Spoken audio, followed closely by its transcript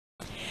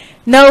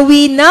Now,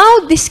 we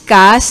now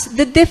discuss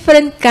the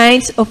different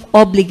kinds of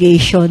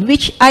obligation,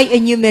 which I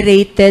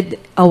enumerated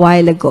a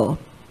while ago.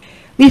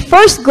 We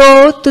first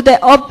go to the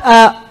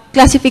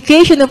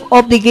classification of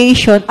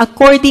obligation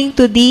according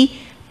to the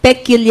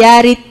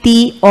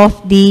peculiarity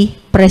of the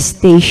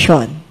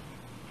prestation.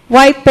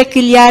 Why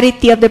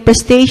peculiarity of the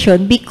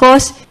prestation?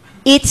 Because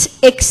its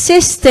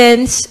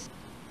existence,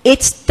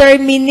 its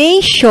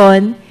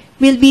termination,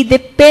 will be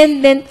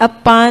dependent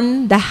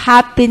upon the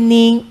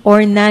happening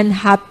or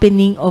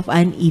non-happening of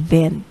an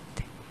event.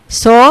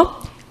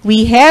 So,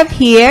 we have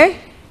here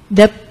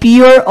the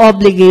pure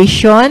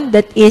obligation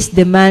that is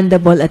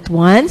demandable at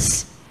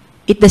once.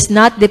 It does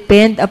not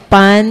depend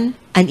upon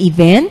an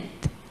event.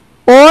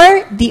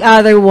 Or the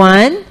other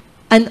one,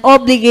 an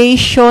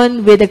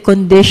obligation with a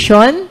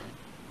condition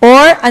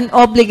or an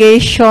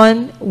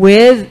obligation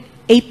with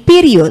a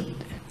period.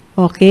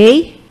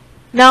 Okay?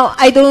 Now,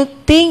 I don't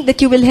think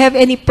that you will have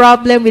any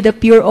problem with a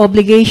pure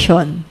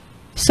obligation.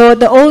 So,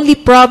 the only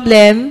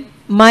problem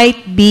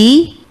might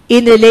be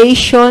in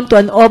relation to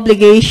an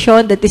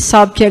obligation that is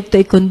subject to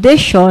a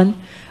condition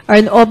or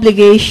an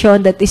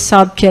obligation that is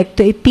subject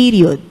to a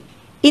period.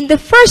 In the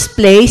first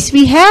place,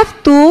 we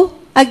have to,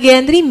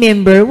 again,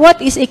 remember what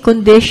is a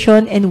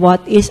condition and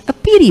what is a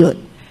period.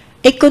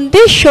 A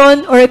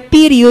condition or a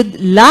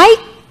period, like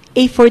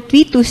a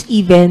fortuitous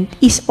event,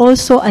 is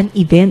also an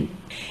event.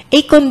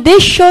 A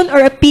condition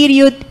or a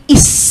period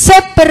is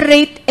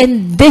separate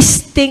and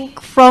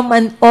distinct from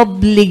an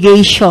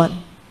obligation.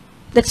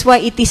 That's why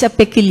it is a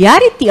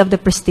peculiarity of the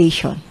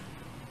prestation.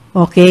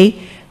 Okay?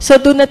 So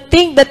do not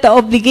think that the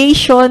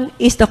obligation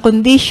is the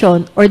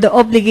condition or the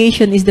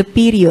obligation is the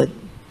period.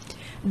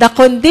 The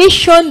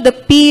condition, the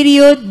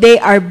period, they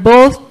are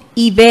both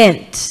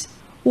events.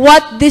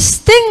 What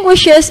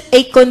distinguishes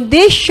a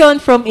condition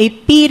from a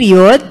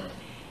period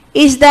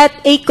is that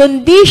a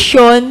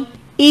condition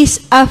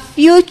is a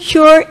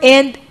future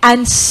and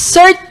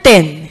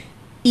uncertain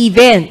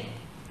event.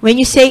 When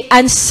you say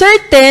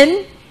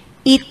uncertain,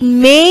 it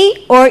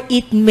may or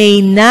it may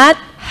not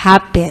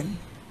happen.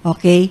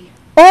 Okay?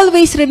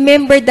 Always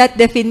remember that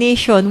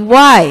definition.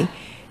 Why?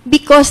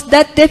 Because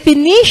that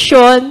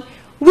definition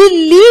will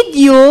lead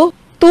you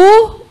to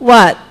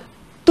what?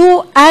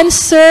 To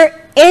answer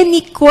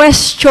any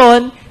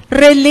question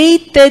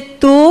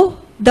related to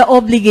the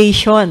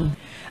obligation.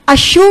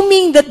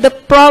 Assuming that the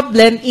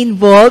problem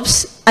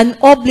involves an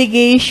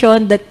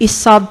obligation that is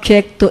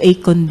subject to a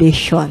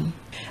condition.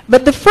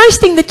 But the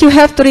first thing that you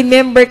have to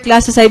remember,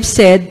 class, as I've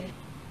said,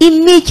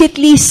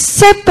 immediately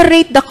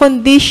separate the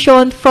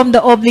condition from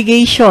the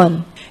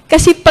obligation.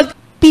 Kasi pag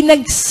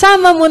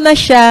pinagsama mo na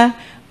siya,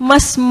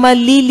 mas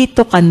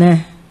malilito ka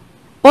na.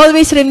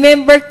 Always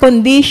remember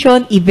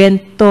condition,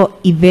 event to,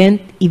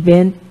 event,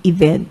 event,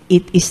 event.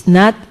 It is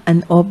not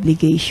an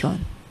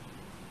obligation.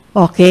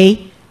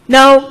 Okay?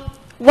 Now,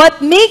 what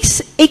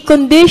makes a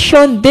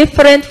condition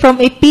different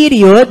from a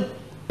period,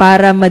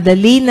 para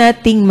madali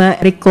nating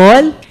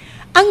ma-recall,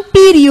 ang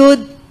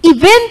period,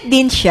 event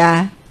din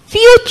siya,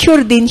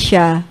 future din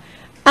siya.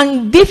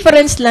 Ang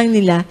difference lang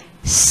nila,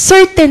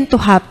 certain to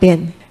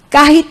happen.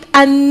 Kahit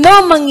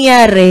ano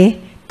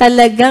mangyari,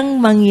 talagang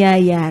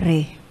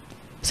mangyayari.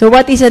 So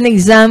what is an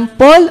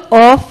example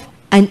of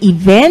an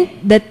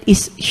event that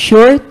is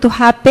sure to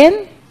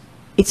happen?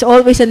 It's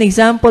always an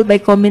example by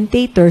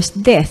commentators,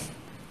 death.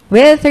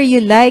 Whether you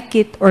like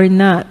it or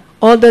not,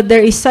 although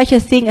there is such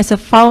a thing as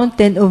a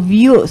fountain of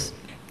youth,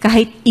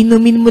 kahit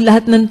inumin mo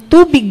lahat ng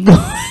tubig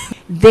doon,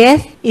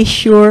 death is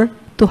sure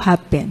to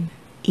happen.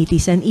 It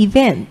is an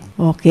event.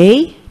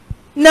 Okay?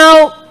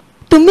 Now,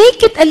 to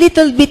make it a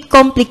little bit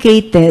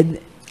complicated,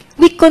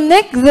 we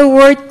connect the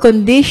word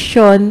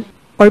condition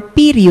or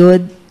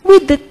period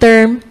with the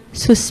term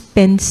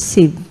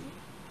suspensive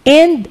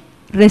and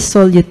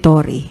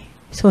resolutory.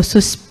 So,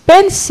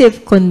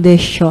 suspensive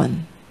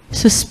condition,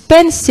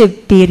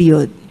 suspensive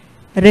period,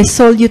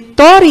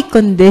 resolutory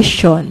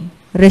condition,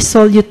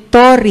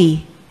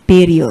 resolutory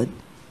period.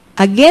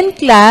 Again,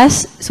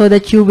 class, so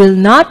that you will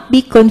not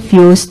be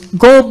confused,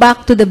 go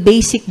back to the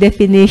basic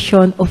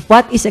definition of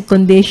what is a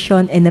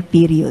condition and a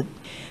period.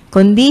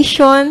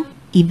 Condition,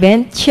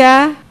 event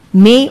siya,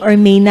 may or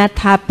may not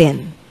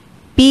happen.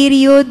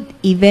 Period,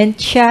 event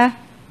siya,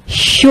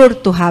 sure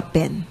to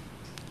happen.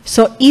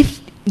 So,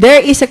 if there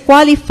is a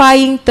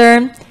qualifying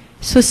term,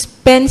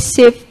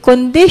 suspensive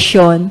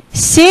condition,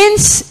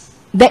 since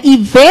the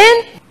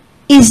event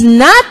is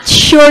not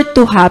sure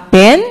to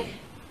happen,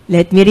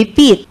 let me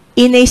repeat,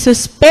 in a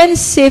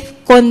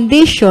suspensive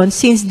condition,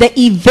 since the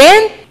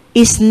event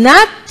is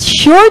not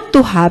sure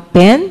to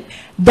happen,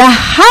 the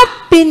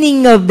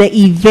happening of the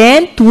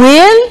event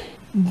will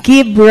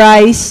give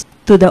rise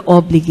to the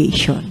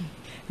obligation.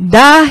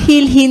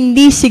 Dahil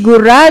hindi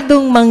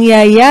siguradong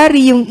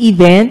mangyayari yung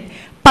event,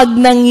 pag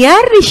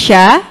nangyari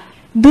siya,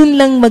 dun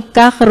lang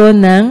magkakaroon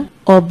ng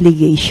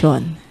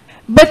obligation.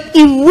 But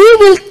if we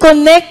will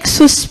connect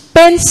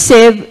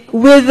suspensive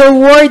with the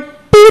word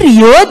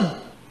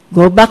period,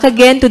 go back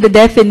again to the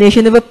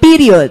definition of a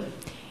period.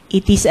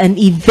 It is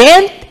an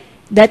event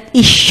that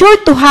is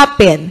sure to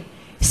happen.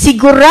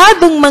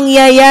 siguradong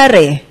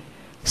mangyayari.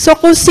 So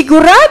kung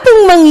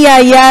siguradong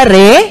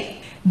mangyayari,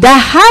 the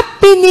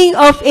happening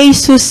of a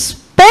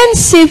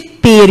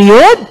suspensive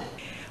period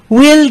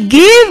will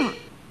give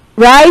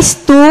rise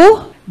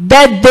to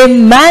the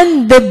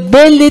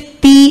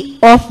demandability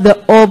of the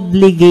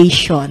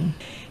obligation.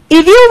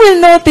 If you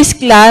will notice,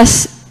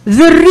 class,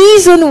 the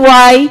reason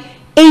why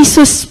a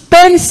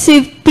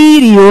suspensive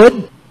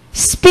period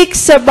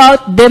speaks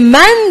about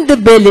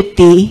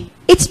demandability,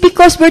 it's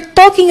because we're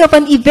talking of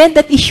an event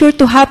that is sure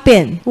to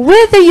happen.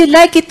 Whether you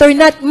like it or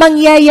not,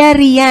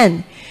 mangyayari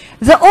yan.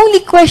 The only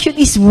question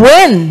is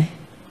when,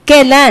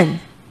 kailan.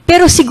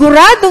 Pero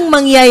siguradong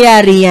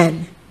mangyayari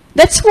yan.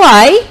 That's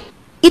why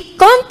it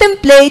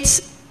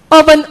contemplates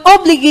of an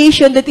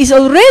obligation that is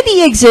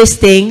already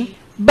existing,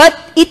 but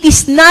it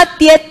is not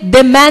yet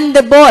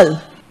demandable.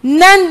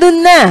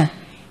 Nandun na.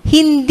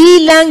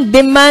 Hindi lang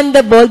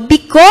demandable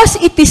because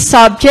it is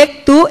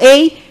subject to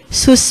a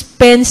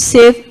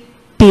suspensive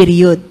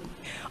period.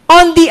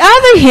 On the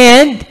other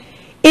hand,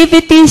 if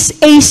it is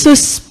a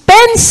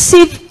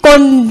suspensive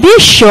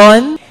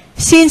condition,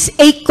 since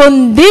a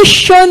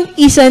condition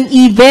is an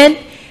event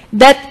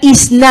that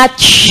is not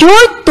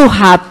sure to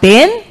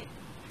happen,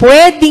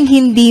 pwedeng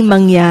hindi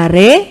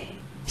mangyari,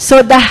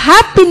 so the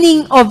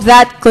happening of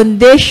that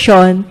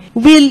condition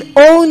will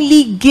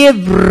only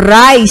give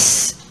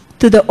rise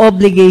to the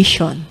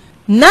obligation,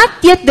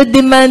 not yet the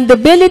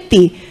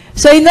demandability.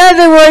 So in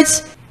other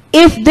words,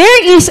 if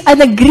there is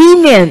an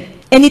agreement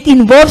and it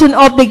involves an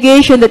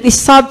obligation that is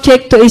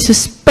subject to a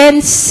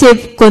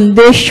suspensive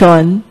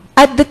condition,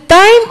 at the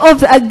time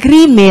of the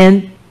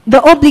agreement,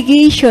 the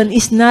obligation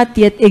is not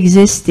yet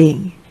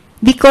existing.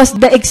 Because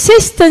the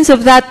existence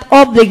of that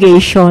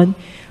obligation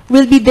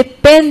will be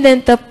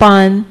dependent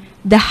upon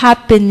the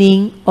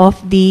happening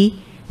of the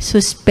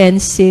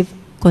suspensive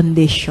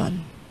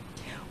condition.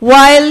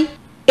 While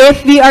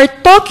if we are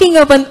talking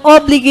of an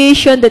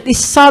obligation that is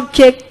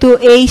subject to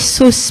a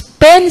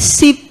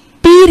suspensive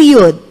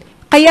period,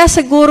 kaya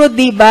siguro,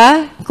 di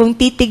ba, kung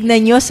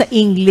titignan nyo sa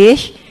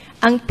English,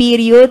 ang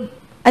period,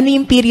 ano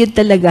yung period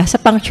talaga? Sa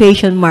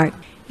punctuation mark.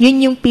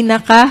 Yun yung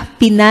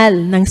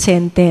pinaka-final ng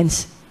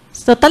sentence.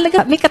 So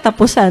talaga may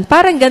katapusan.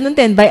 Parang ganun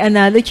din, by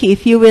analogy,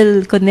 if you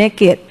will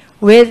connect it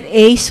with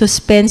a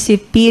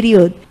suspensive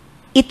period,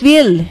 it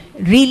will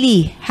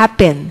really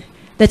happen.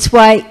 That's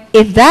why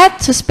if that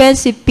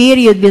suspensive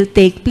period will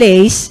take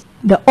place,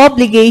 the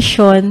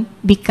obligation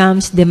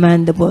becomes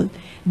demandable.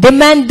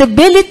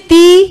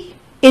 Demandability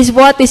is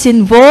what is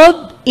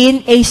involved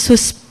in a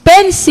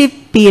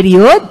suspensive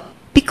period,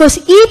 because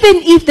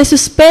even if the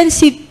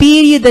suspensive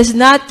period has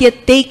not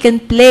yet taken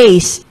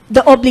place,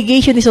 the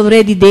obligation is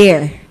already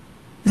there.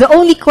 The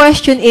only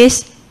question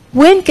is,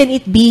 when can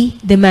it be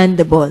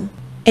demandable?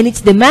 And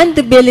its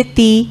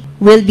demandability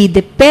will be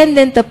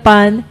dependent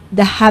upon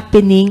the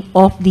happening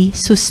of the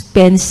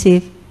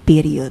suspensive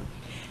period.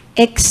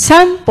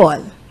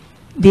 Example,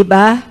 di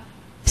ba?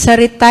 Sa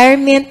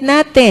retirement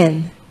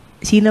natin,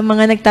 sino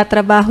mga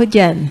nagtatrabaho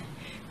dyan?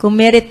 Kung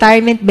may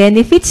retirement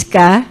benefits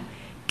ka,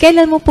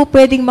 kailan mo po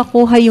pwedeng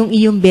makuha yung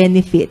iyong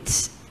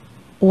benefits?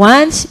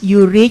 Once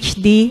you reach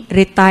the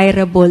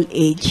retirable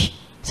age.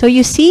 So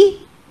you see,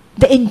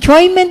 the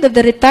enjoyment of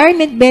the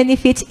retirement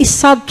benefits is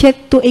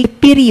subject to a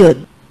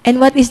period. And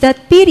what is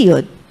that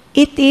period?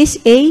 It is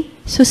a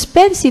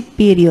suspensive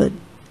period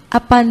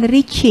upon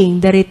reaching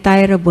the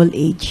retirable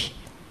age.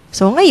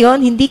 So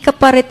ngayon, hindi ka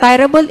pa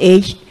retirable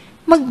age,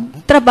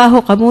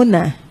 magtrabaho ka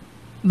muna.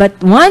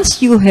 But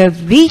once you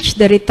have reached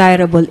the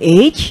retirable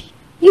age,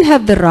 you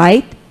have the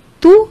right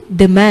to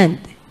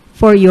demand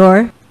for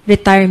your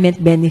retirement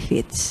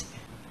benefits.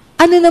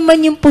 Ano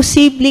naman yung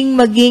posibleng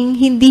maging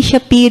hindi siya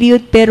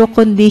period pero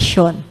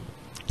condition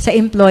sa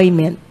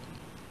employment?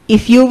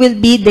 If you will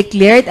be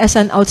declared as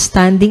an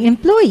outstanding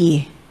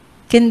employee,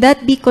 can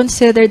that be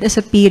considered as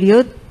a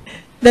period?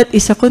 That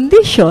is a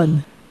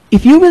condition.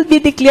 If you will be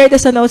declared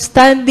as an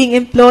outstanding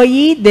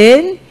employee,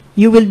 then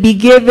you will be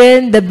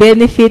given the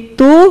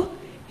benefit to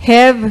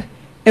have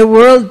a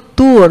world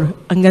tour.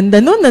 Ang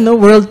ganda nun, ano?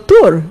 World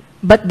tour.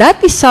 But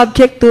that is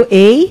subject to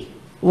a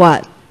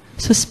what?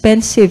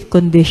 Suspensive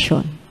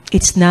condition.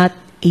 It's not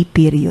a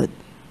period.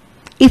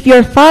 If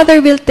your father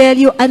will tell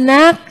you,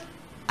 anak,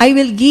 I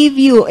will give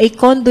you a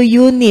condo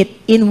unit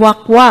in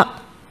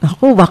Wakwak.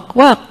 Ako,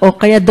 Wakwak. O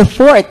kaya the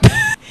fort.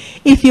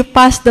 If you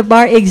pass the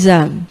bar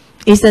exam,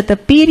 is that a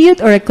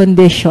period or a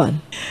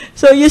condition?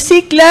 So you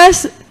see,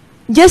 class,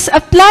 just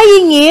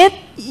applying it,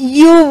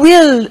 you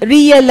will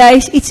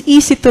realize it's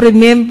easy to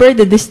remember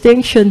the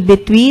distinction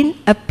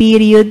between a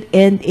period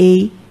and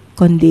a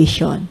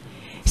condition.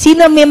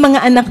 Sino may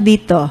mga anak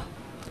dito?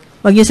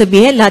 Huwag niyo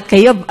sabihin, lahat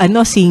kayo,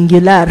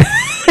 singular.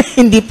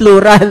 Hindi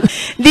plural.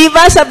 Di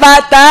ba sa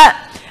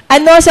bata,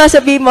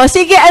 sasabihin mo,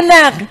 sige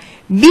anak,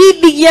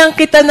 bibigyan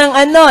kita ng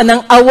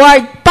ng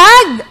award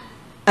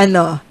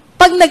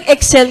pag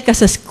nag-excel ka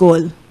sa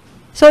school.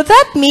 So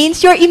that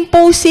means you're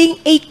imposing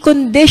a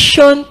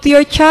condition to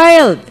your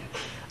child,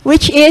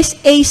 which is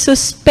a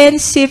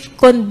suspensive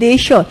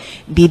condition.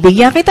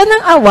 Bibigyan kita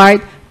ng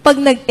award pag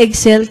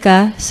nag-excel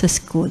ka sa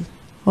school.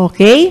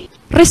 Okay?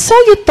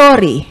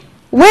 Resolutory.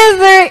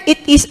 Whether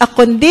it is a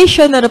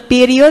condition or a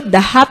period, the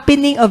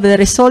happening of the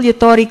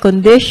resolutory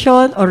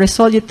condition or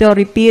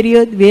resolutory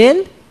period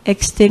will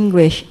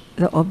extinguish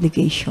the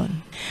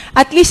obligation.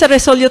 At least sa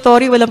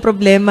resolutory, walang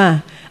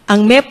problema.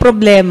 Ang may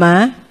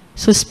problema,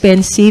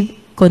 suspensive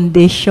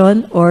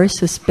condition or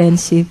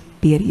suspensive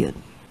period.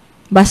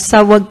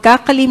 Basta wag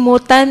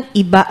kakalimutan,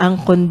 iba ang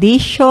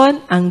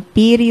condition, ang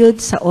period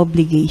sa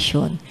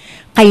obligation.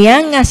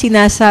 Kaya nga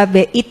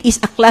sinasabi, it is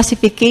a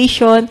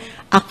classification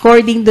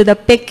according to the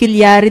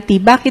peculiarity.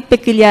 Bakit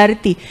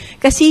peculiarity?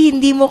 Kasi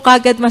hindi mo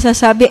kagad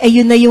masasabi,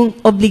 ayun na yung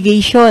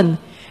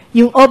obligation.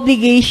 Yung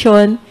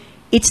obligation,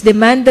 its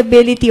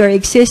demandability or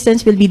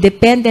existence will be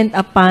dependent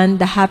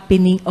upon the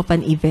happening of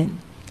an event,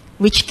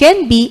 which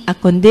can be a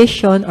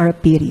condition or a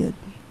period.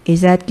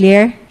 Is that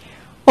clear?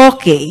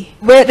 Okay.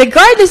 Well,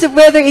 regardless of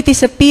whether it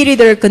is a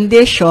period or a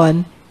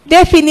condition,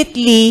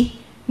 definitely,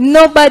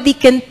 nobody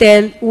can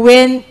tell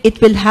when it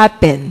will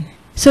happen.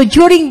 So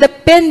during the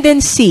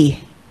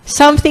pendency,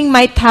 something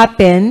might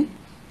happen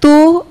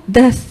to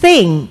the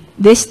thing.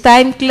 This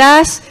time,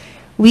 class,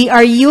 we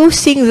are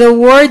using the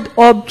word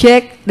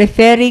object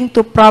referring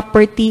to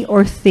property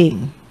or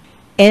thing.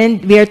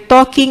 And we are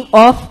talking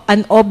of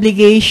an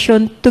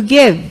obligation to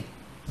give.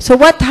 So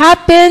what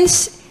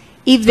happens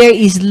if there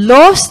is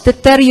loss,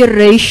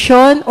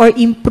 deterioration, or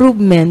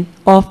improvement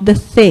of the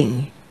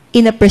thing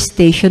in a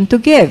prestation to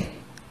give,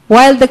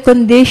 while the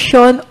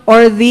condition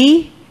or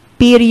the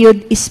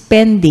period is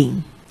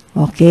pending?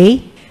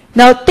 Okay?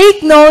 Now,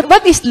 take note,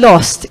 what is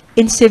lost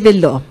in civil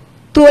law?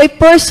 To a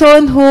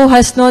person who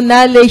has no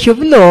knowledge of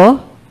law,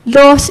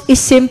 loss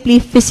is simply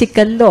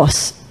physical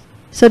loss.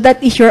 So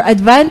that is your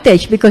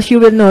advantage, because you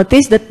will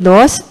notice that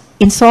loss,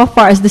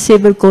 insofar as the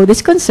civil code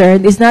is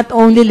concerned, is not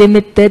only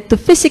limited to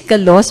physical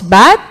loss,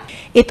 but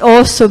it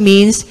also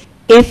means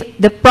if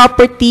the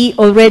property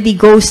already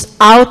goes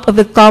out of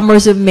the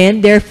commerce of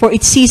men, therefore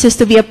it ceases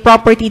to be a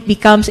property, it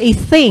becomes a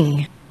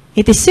thing.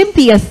 It is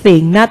simply a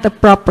thing, not a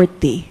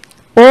property.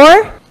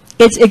 Or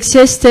its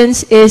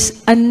existence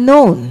is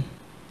unknown.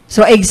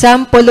 So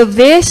example of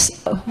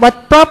this,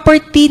 what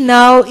property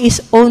now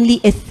is only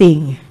a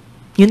thing?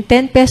 Yung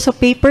 10 peso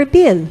paper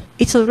bill,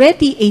 it's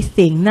already a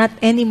thing, not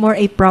anymore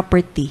a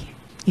property.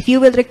 If you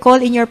will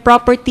recall in your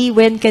property,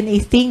 when can a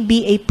thing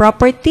be a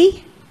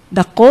property?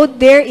 The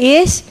code there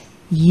is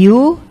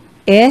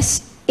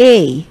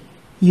USA,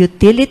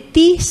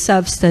 utility,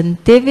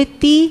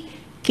 substantivity,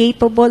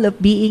 capable of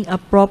being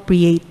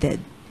appropriated.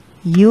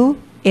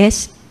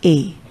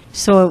 USA.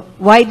 So,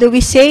 why do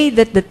we say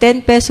that the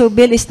 10 peso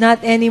bill is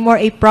not anymore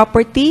a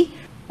property?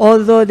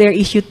 Although there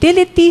is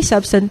utility,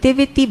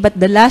 substantivity, but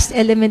the last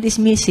element is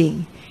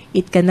missing.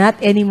 It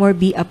cannot anymore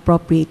be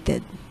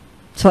appropriated.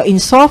 So,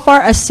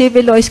 insofar as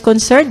civil law is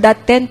concerned,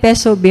 that 10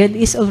 peso bill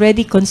is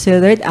already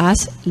considered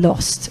as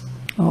lost.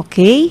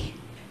 Okay?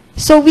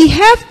 So, we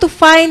have to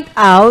find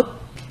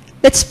out,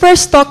 let's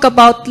first talk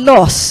about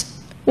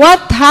loss.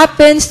 What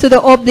happens to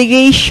the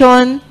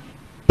obligation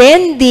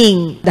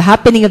pending the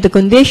happening of the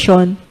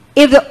condition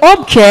if the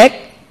object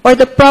or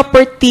the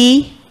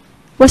property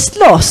was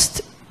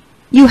lost?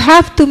 You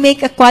have to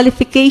make a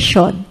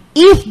qualification.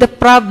 If the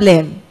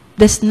problem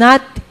does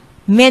not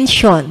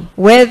mention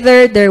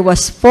whether there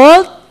was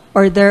fault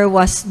or there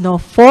was no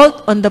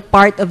fault on the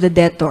part of the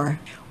debtor.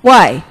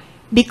 Why?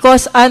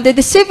 Because under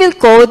the civil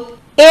code,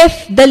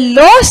 if the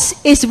loss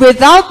is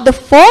without the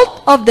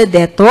fault of the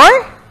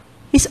debtor,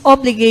 his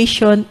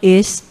obligation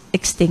is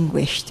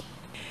extinguished.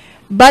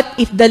 But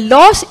if the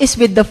loss is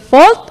with the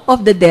fault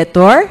of the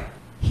debtor,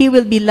 he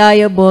will be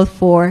liable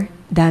for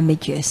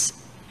damages.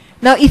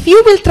 Now, if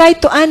you will try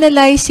to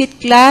analyze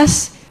it,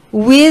 class,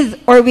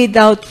 with or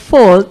without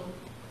fault,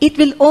 it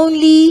will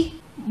only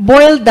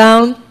boil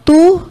down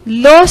to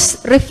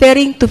loss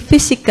referring to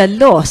physical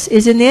loss,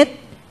 isn't it?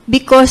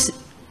 Because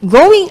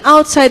going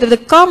outside of the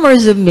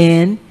commerce of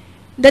men,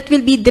 that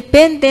will be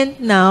dependent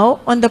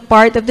now on the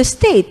part of the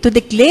state to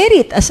declare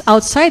it as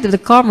outside of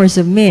the commerce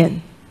of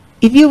men.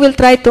 If you will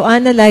try to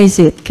analyze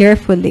it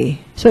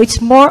carefully, so it's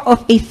more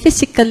of a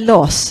physical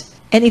loss.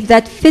 And if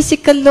that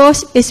physical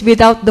loss is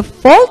without the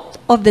fault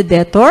of the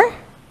debtor,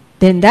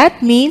 then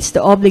that means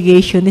the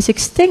obligation is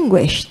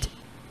extinguished.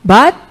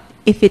 But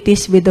if it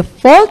is with the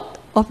fault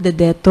of the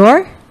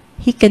debtor,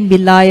 he can be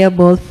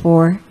liable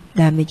for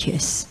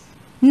damages.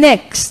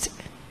 Next,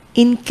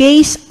 in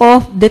case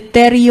of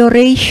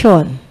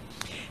deterioration,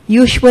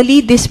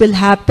 usually this will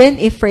happen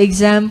if, for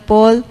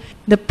example,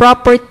 the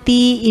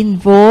property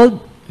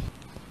involved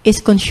is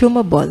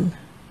consumable.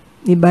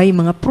 Diba?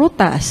 Yung mga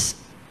prutas.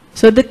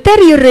 So,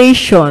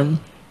 deterioration,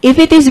 if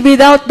it is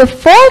without the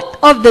fault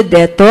of the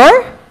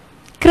debtor,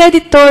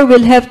 creditor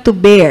will have to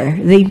bear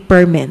the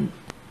impairment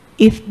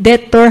if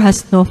debtor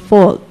has no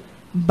fault.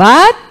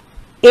 But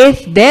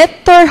if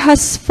debtor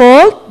has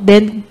fault,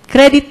 then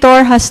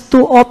creditor has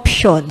two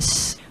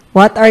options.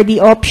 What are the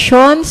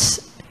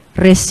options?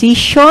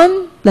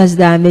 Rescission plus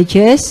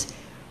damages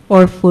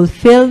or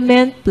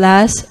fulfillment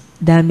plus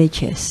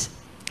damages.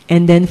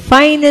 And then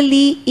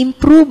finally,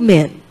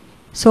 improvement.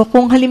 So,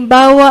 kung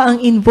halimbawa ang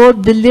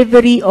involved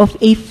delivery of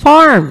a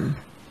farm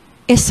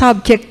is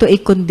subject to a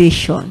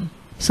condition.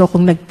 So,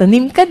 kung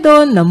nagtanim ka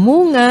doon,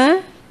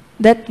 namunga,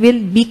 that will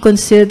be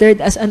considered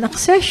as an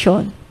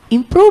accession,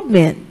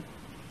 improvement.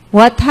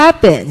 What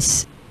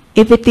happens?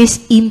 If it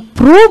is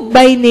improved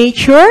by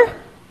nature,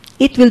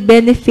 it will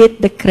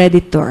benefit the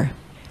creditor.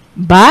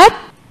 But,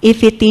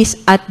 if it is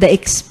at the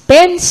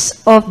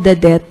expense of the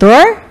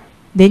debtor,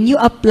 then you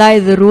apply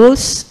the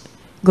rules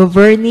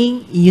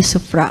governing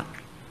usufruct.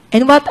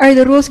 And what are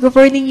the rules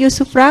governing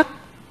usufruct?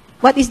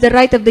 What is the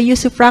right of the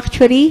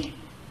usufructuary?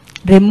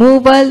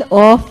 Removal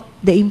of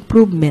the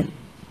improvement.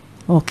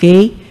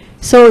 Okay?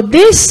 So,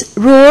 these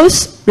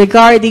rules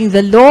regarding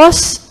the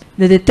loss,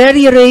 the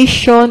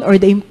deterioration, or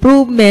the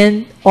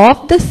improvement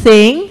of the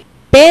thing,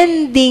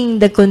 pending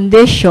the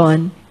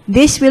condition,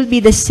 this will be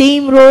the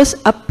same rules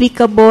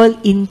applicable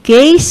in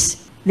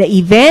case the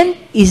event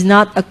is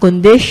not a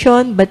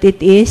condition, but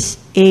it is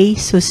a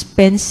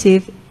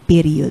suspensive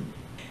period.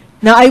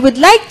 Now, I would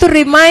like to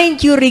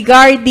remind you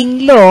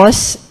regarding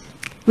loss,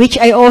 which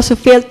I also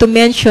failed to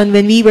mention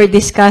when we were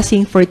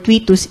discussing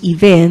fortuitous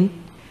event,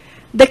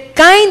 the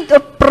kind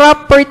of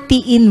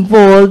property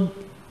involved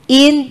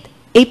in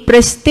a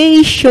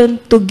prestation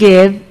to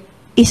give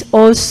is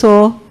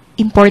also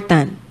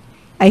important.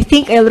 I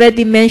think I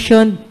already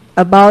mentioned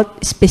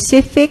about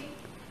specific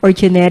or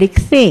generic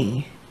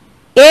thing.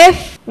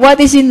 If what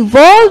is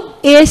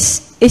involved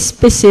is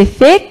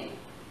specific,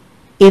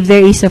 if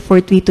there is a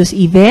fortuitous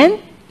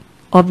event,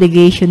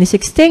 obligation is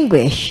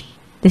extinguished.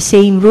 The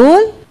same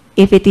rule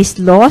if it is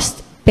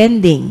lost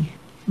pending.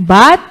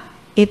 But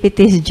if it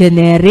is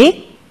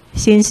generic,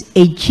 since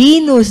a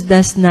genus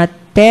does not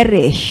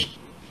perish,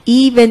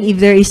 even if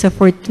there is a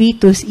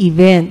fortuitous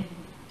event,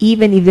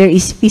 even if there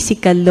is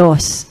physical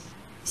loss,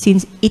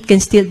 since it can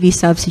still be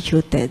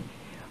substituted.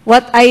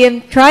 What I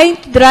am trying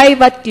to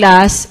drive at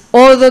class,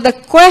 although the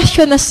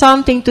question has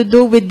something to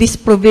do with this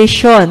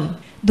provision,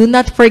 do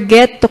not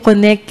forget to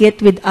connect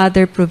it with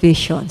other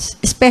provisions,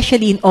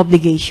 especially in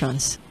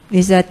obligations.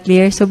 Is that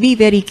clear? So be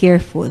very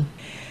careful.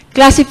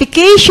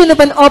 Classification of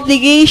an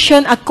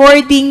obligation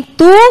according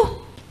to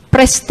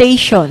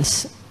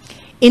prestations.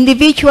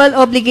 Individual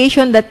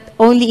obligation that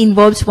only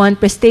involves one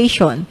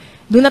prestation.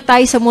 Doon na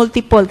tayo sa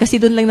multiple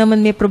kasi doon lang naman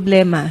may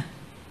problema.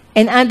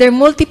 And under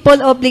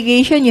multiple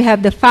obligation, you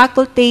have the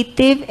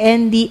facultative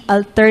and the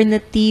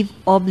alternative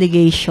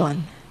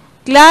obligation.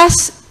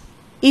 Class,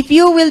 if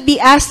you will be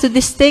asked to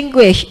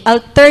distinguish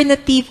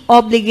alternative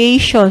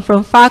obligation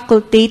from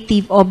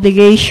facultative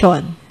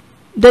obligation,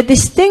 the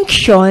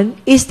distinction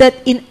is that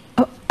in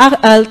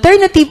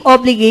alternative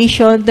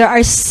obligation, there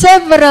are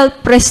several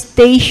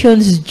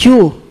prestations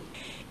due.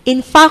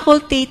 In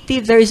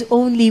facultative, there is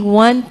only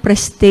one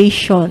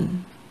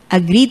prestation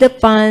agreed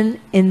upon,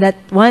 and that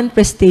one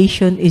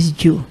prestation is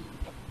due.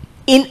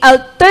 In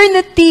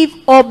alternative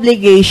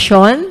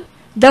obligation,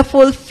 the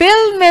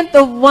fulfillment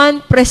of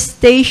one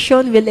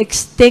prestation will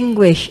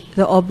extinguish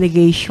the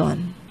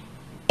obligation.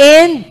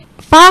 In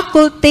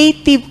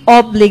facultative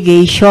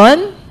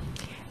obligation,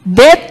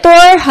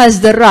 debtor has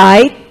the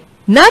right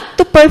not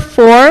to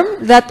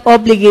perform that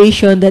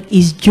obligation that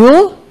is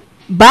due,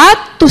 but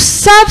to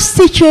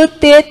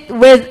substitute it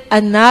with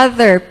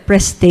another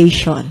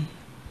prestation.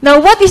 Now,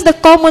 what is the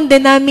common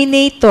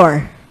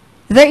denominator?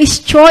 There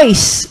is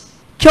choice.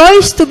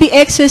 Choice to be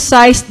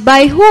exercised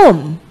by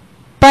whom?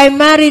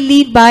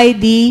 Primarily by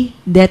the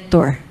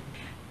debtor.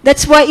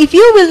 That's why if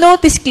you will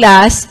notice,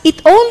 class,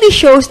 it only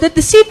shows that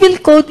the civil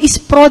code is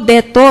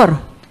pro-debtor.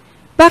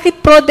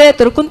 Bakit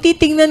pro-debtor? Kung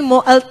titingnan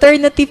mo,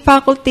 alternative,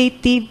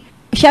 facultative,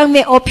 siya ang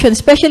may option,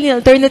 especially in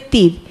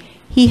alternative.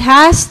 He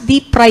has the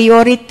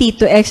priority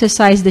to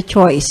exercise the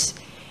choice.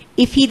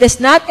 If he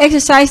does not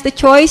exercise the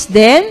choice,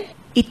 then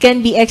it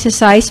can be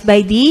exercised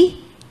by the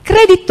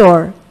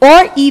creditor or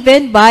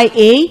even by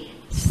a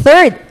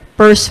third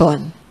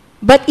person.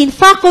 But in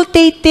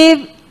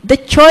facultative, the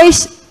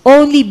choice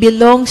only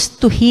belongs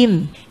to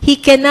him. He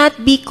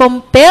cannot be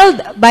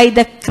compelled by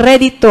the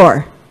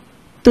creditor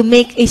to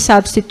make a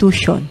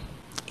substitution.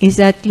 Is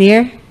that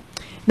clear?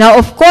 Now,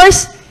 of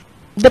course,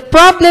 the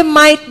problem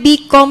might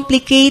be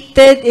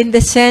complicated in the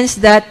sense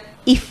that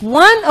if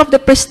one of the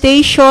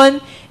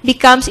prestation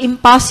becomes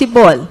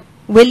impossible,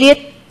 will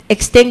it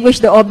extinguish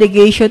the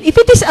obligation?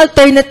 If it is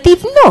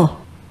alternative,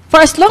 no.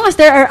 For as long as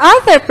there are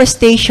other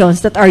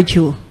prestations that are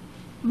due.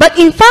 But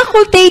in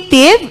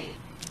facultative,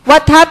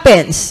 what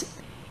happens?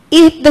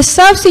 If the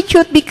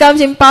substitute becomes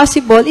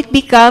impossible, it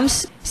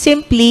becomes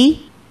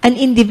simply an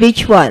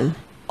individual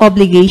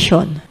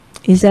obligation.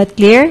 Is that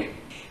clear?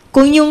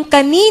 Kung yung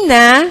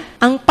kanina,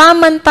 ang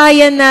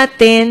pamantayan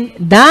natin,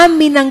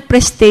 dami ng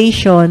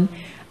prestation,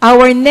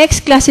 our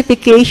next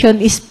classification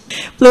is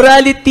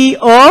plurality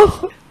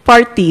of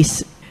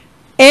parties.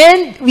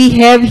 And we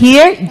have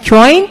here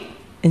joint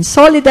and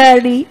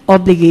solidary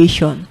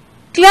obligation.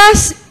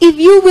 Class, if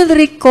you will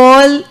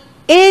recall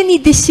any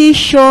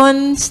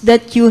decisions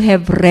that you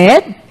have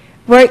read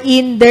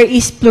wherein there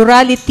is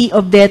plurality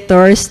of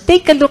debtors,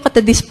 take a look at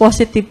the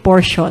dispositive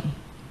portion.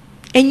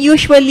 And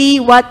usually,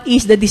 what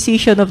is the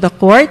decision of the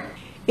court?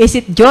 Is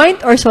it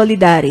joint or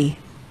solidary?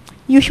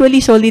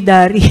 Usually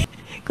solidary.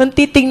 Kung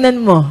titingnan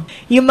mo,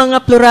 yung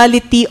mga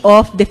plurality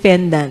of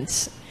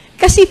defendants.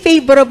 Kasi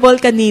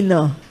favorable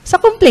kanino? Sa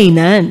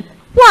complainant.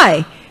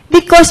 Why?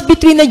 Because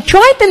between a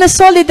joint and a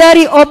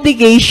solidary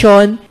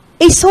obligation,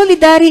 a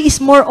solidary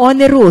is more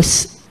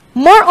onerous.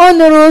 More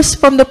onerous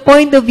from the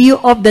point of view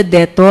of the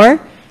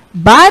debtor,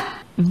 but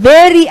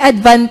very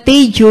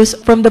advantageous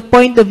from the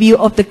point of view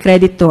of the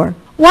creditor.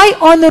 Why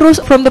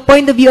onerous from the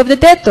point of view of the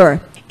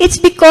debtor?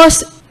 It's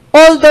because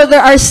although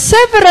there are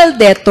several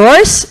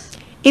debtors,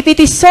 if it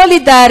is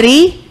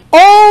solidary,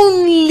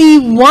 only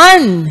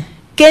one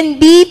can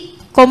be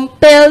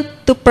compelled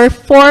to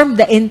perform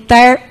the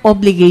entire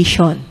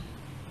obligation.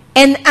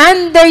 And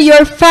under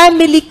your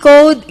family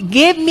code,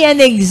 give me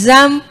an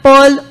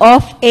example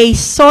of a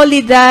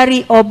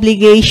solidary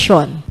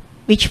obligation,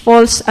 which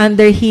falls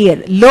under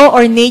here. Law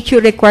or nature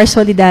requires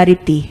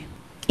solidarity.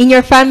 In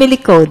your family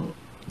code,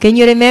 can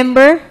you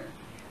remember?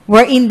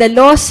 Wherein the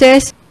law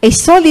says a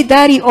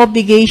solidary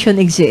obligation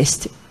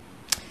exists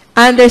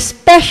under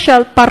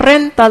special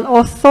parental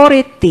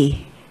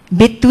authority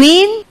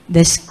between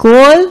the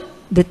school,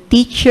 the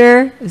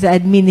teacher, the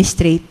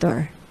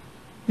administrator.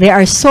 They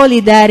are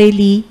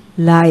solidarily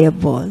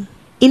liable.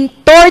 In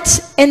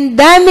torts and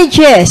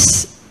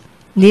damages,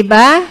 di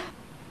ba?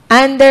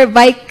 Under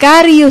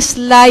vicarious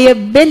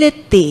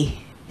liability,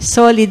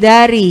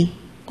 solidary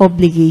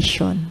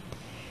obligation.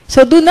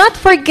 So do not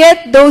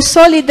forget those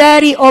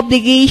solidary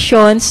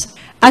obligations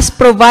as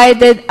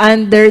provided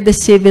under the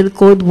Civil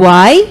Code.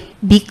 Why?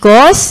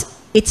 Because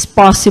it's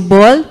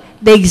possible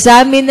the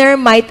examiner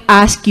might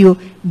ask you,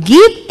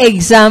 give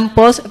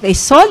examples of a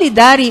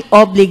solidary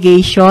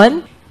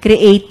obligation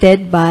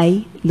created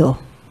by law.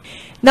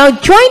 Now,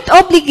 joint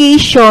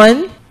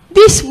obligation,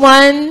 this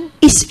one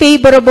is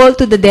favorable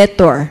to the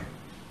debtor.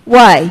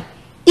 Why?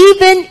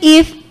 Even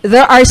if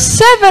there are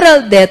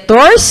several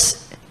debtors,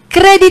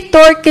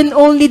 creditor can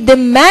only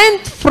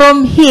demand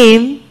from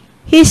him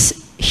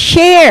his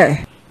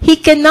share. He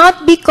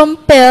cannot be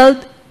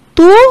compelled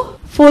to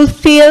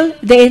fulfill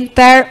the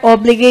entire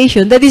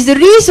obligation. That is the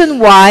reason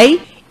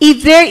why,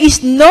 if there is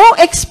no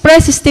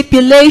express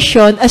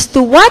stipulation as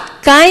to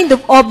what kind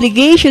of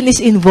obligation is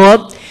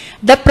involved,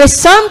 the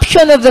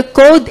presumption of the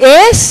code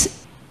is,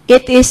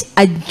 it is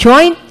a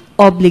joint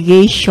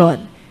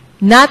obligation,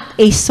 not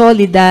a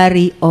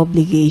solidary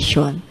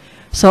obligation.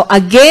 So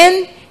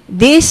again,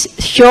 this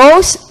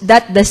shows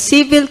that the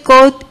Civil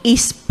Code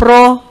is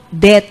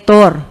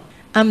pro-debtor.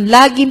 Ang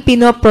laging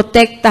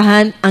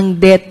pinoprotektahan ang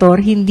debtor,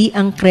 hindi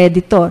ang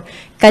creditor.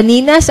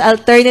 Kanina sa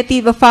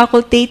alternative o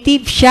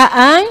facultative, siya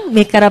ang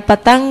may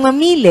karapatang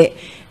mamili.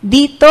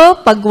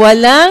 Dito, pag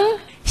walang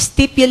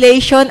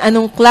stipulation,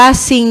 anong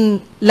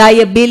klaseng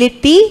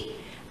liability,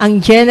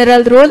 ang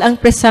general rule, ang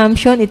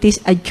presumption, it is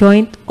a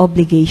joint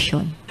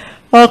obligation.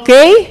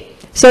 Okay?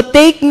 So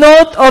take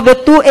note of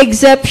the two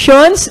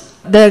exceptions,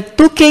 the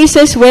two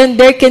cases when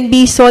there can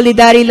be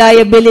solidary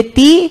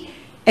liability,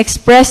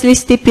 expressly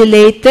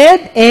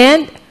stipulated,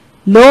 and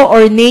law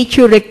or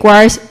nature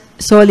requires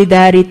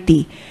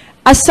solidarity.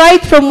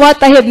 Aside from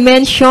what I have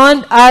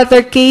mentioned,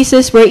 other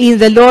cases wherein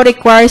the law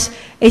requires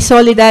a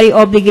solidary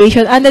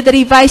obligation under the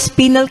revised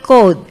penal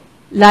code,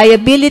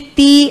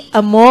 liability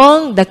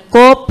among the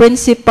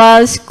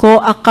co-principals,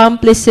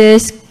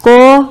 co-accomplices,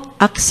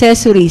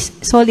 co-accessories,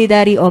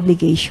 solidary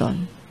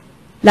obligation.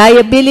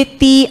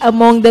 Liability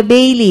among the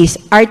bailees,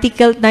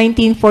 Article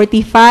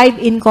 1945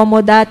 in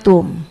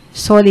commodatum,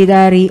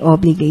 solidary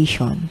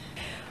obligation.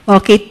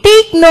 Okay,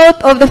 take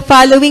note of the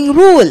following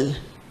rule.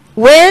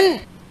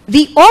 When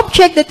the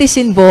object that is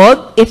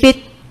involved, if it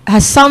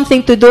has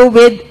something to do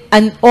with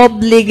an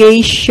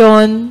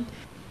obligation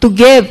to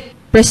give,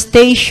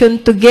 prestation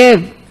to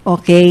give,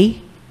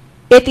 okay,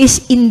 it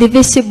is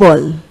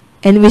indivisible.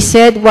 And we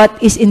said what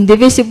is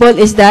indivisible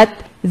is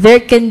that there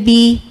can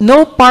be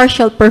no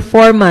partial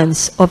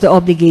performance of the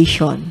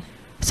obligation.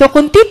 So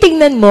kung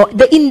titingnan mo,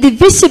 the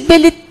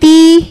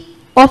indivisibility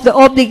of the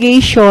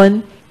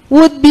obligation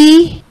would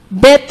be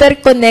better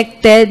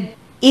connected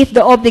if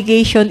the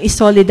obligation is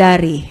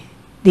solidary.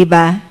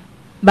 Diba?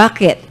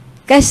 Bakit?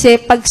 Kasi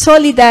pag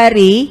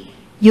solidary,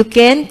 you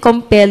can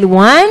compel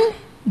one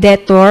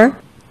debtor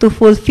to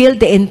fulfill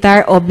the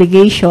entire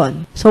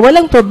obligation. So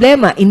walang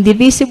problema.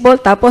 Indivisible,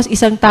 tapos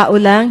isang tao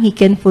lang, he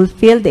can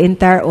fulfill the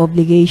entire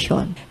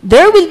obligation.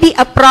 There will be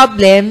a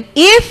problem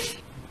if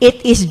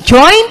it is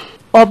joint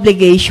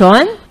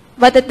obligation,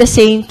 but at the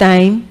same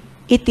time,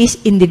 it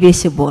is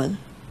indivisible.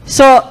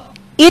 So,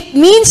 it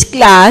means,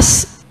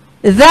 class,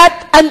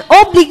 that an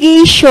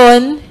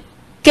obligation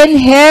can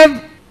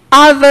have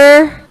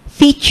other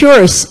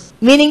features.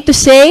 Meaning to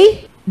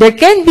say, there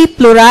can be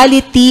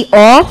plurality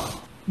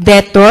of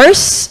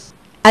debtors.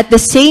 At the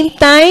same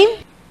time,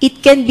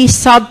 it can be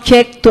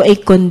subject to a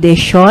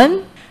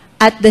condition.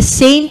 At the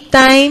same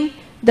time,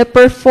 the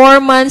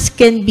performance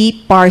can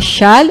be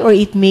partial or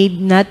it may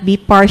not be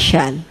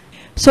partial.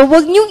 So,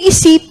 wag niyong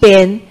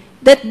isipin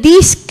that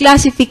these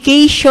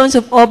classifications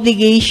of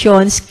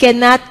obligations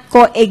cannot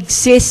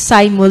coexist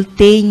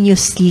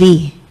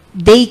simultaneously.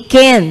 They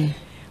can.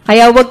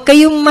 Kaya wag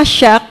kayong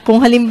masyak kung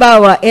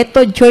halimbawa,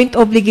 eto joint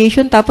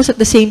obligation, tapos at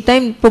the same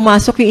time,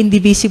 pumasok yung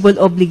indivisible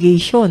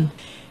obligation.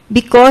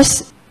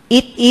 Because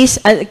it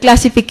is a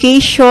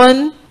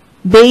classification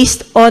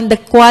based on the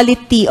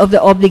quality of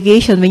the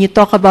obligation when you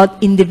talk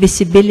about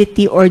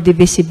indivisibility or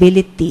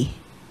divisibility.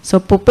 So,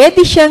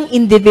 pwede siyang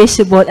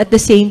indivisible at the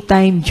same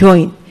time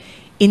joint.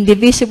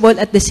 Indivisible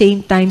at the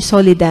same time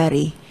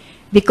solidary.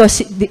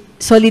 Because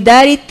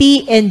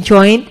solidarity and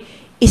joint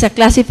is a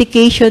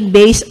classification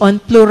based on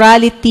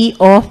plurality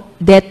of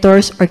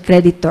debtors or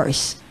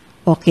creditors.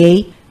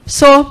 Okay?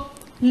 So,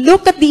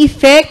 look at the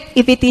effect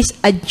if it is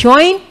a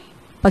joint.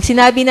 Pag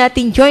sinabi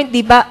natin joint,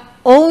 di ba,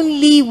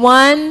 only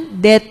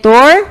one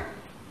debtor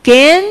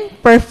can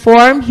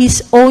perform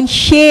his own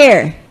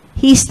share.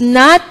 He's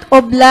not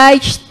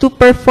obliged to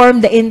perform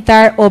the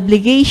entire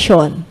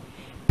obligation.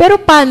 Pero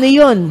paano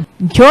yun?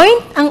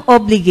 Joint ang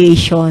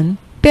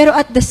obligation, pero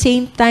at the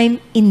same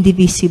time,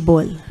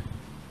 indivisible.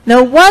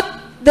 Now, what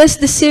does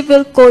the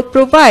Civil Code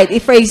provide?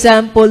 If, for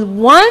example,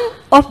 one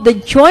of the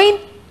joint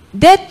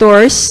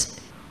debtors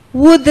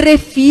would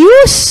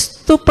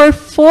refuse to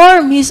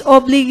perform his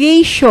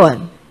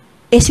obligation,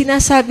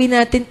 sinasabi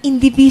natin,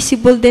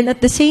 indivisible din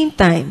at the same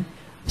time.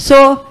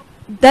 So,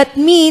 that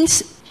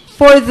means,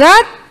 for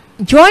that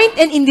joint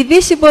and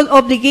indivisible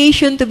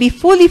obligation to be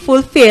fully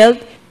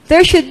fulfilled,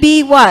 there should be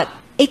what?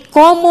 A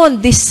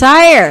common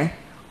desire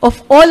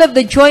of all of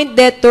the joint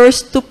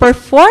debtors to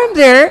perform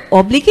their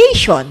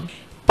obligation.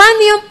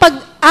 Paano yung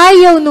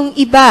pag-ayaw nung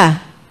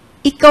iba?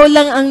 Ikaw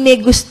lang ang may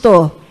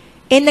gusto.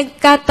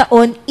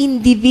 Nagkataon,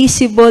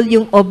 indivisible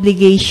yung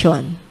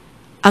obligation.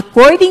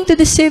 According to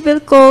the Civil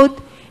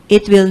Code,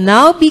 it will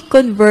now be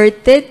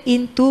converted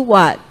into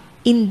what?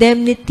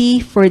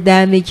 Indemnity for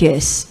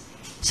damages,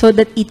 so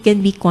that it can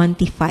be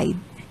quantified.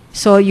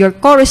 So, your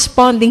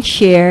corresponding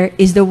share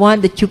is the one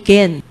that you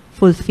can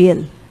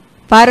fulfill.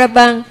 Para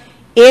bang,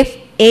 if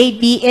A,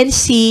 B, and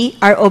C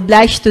are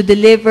obliged to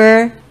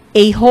deliver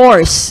a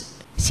horse,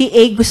 si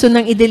A gusto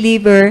nang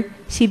i-deliver,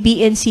 si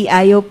B and C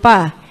ayaw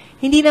pa.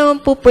 Hindi naman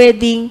po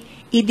pwedeng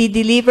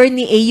i-deliver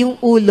ni A yung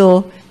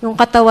ulo, yung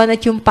katawan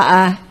at yung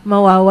paa,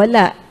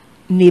 mawawala.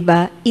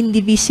 Diba?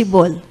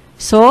 Indivisible.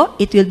 So,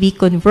 it will be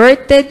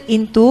converted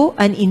into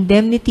an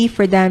indemnity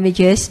for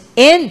damages,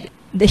 and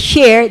the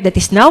share that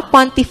is now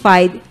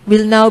quantified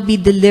will now be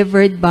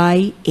delivered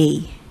by A.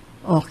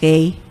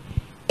 Okay?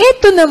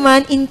 Ito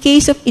naman in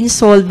case of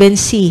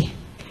insolvency.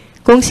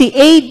 Kung si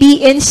A,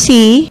 B, and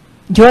C,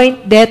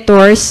 joint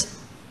debtors,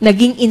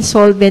 naging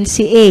insolvent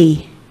si A,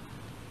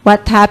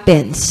 what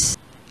happens?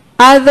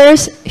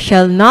 Others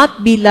shall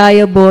not be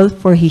liable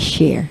for his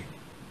share.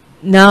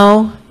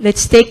 Now,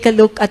 let's take a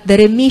look at the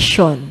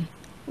remission.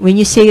 When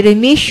you say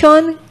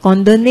remission,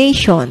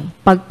 condonation,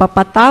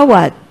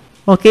 pagpapatawad.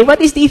 Okay,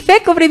 what is the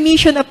effect of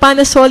remission upon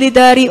a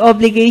solidary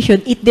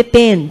obligation? It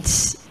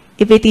depends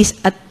if it is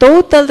a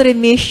total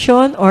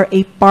remission or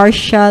a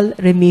partial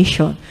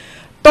remission.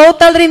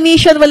 Total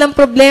remission, walang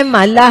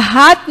problema.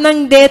 Lahat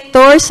ng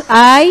debtors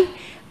ay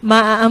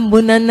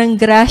maaambunan ng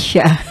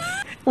grasya.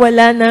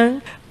 Wala nang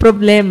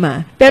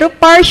problema. Pero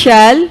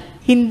partial,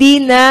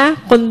 hindi na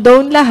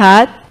condone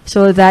lahat.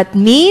 So that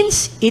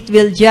means it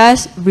will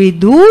just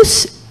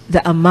reduce the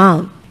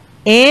amount.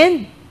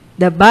 And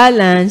the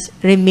balance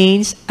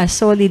remains a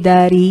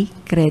solidary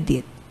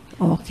credit.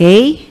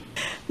 Okay?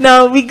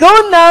 Now, we go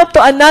now to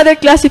another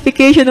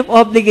classification of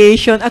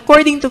obligation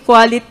according to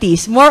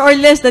qualities. More or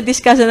less,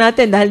 na-discuss na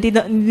natin dahil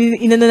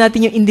inano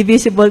natin yung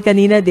indivisible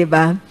kanina, di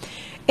ba?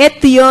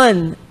 Ito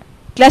yun.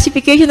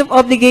 Classification of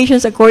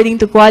obligations according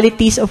to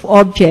qualities of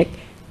object.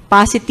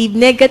 Positive,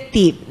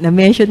 negative.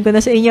 Na-mention ko na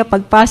sa inyo,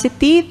 pag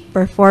positive,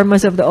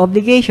 performance of the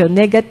obligation.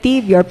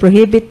 Negative, you are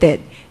prohibited.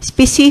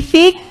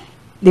 Specific,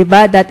 di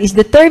ba? That is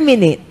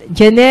determinate.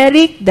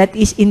 Generic, that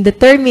is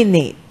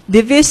indeterminate.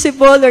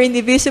 Divisible or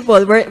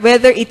indivisible,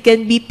 whether it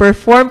can be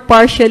performed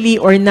partially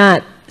or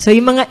not. So,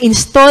 yung mga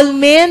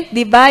installment,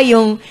 di ba?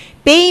 Yung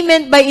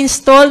payment by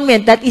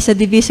installment, that is a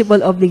divisible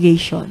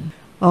obligation.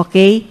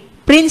 Okay?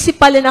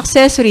 Principal and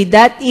accessory,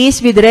 that is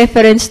with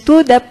reference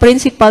to the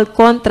principal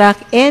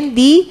contract and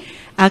the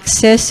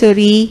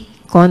accessory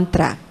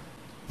contract.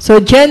 So,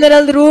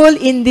 general rule,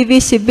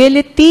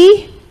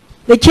 indivisibility.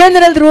 The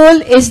general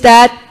rule is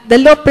that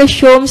the law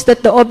presumes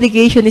that the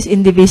obligation is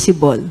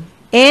indivisible.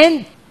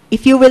 And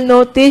if you will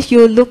notice,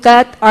 you look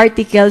at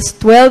Articles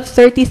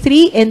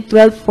 1233 and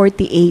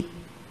 1248.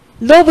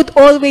 Law would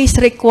always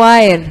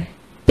require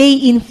pay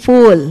in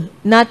full,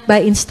 not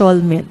by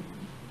installment.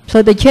 So,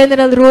 the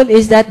general rule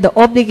is that the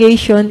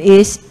obligation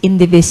is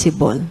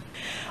indivisible.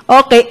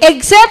 Okay,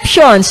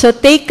 exceptions. So,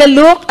 take a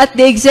look at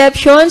the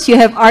exceptions. You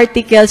have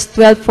Articles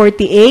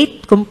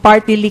 1248, kung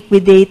partly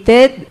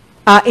liquidated.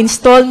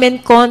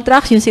 Installment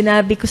contracts, yung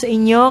sinabi ko sa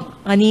inyo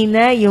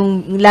kanina,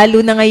 yung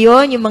lalo na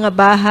ngayon, yung mga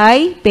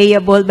bahay,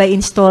 payable by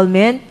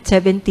installment,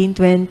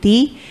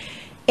 1720.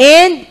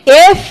 And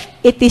if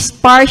it is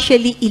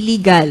partially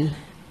illegal,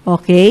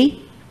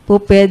 okay,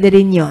 po pwede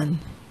rin yun.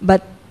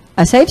 But,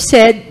 as I've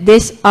said,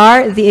 these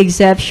are the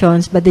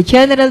exceptions, but the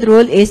general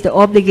rule is the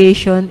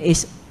obligation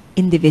is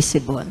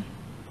indivisible.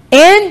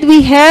 And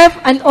we have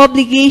an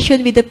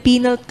obligation with the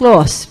penal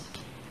clause.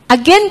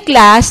 Again,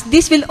 class,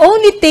 this will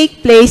only take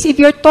place if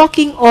you're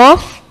talking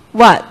of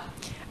what?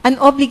 An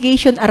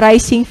obligation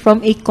arising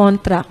from a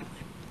contract.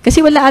 Kasi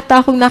wala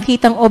ata akong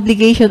nakitang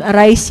obligation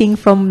arising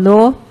from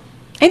law.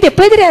 Hindi,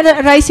 pwede rin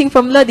arising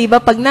from law, di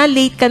ba? Pag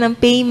na-late ka ng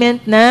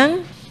payment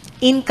ng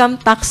income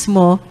tax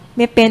mo,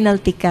 may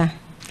penalty ka.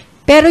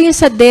 Pero yung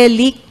sa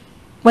delict,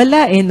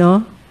 wala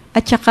no?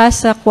 At saka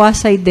sa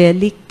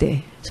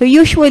quasi-delict So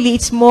usually,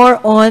 it's more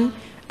on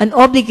an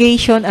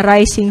obligation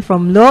arising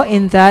from law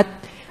and that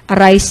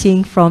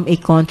arising from a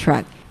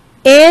contract.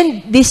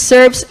 And this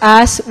serves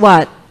as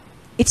what?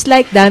 It's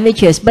like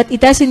damages, but it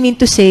doesn't mean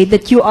to say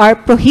that you are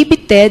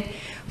prohibited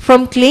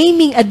from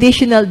claiming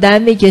additional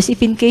damages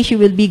if in case you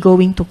will be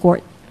going to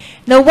court.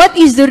 Now, what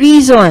is the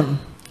reason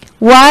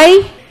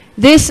why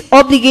this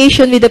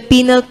obligation with the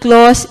penal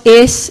clause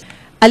is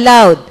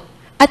allowed?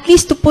 At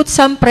least to put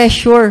some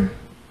pressure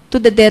to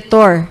the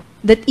debtor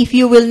that if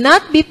you will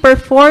not be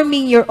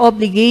performing your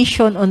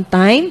obligation on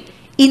time,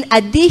 in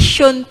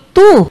addition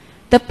to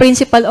the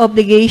principal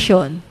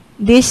obligation,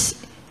 this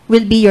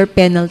will be your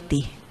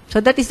penalty. So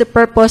that is the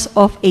purpose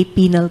of a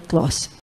penal clause.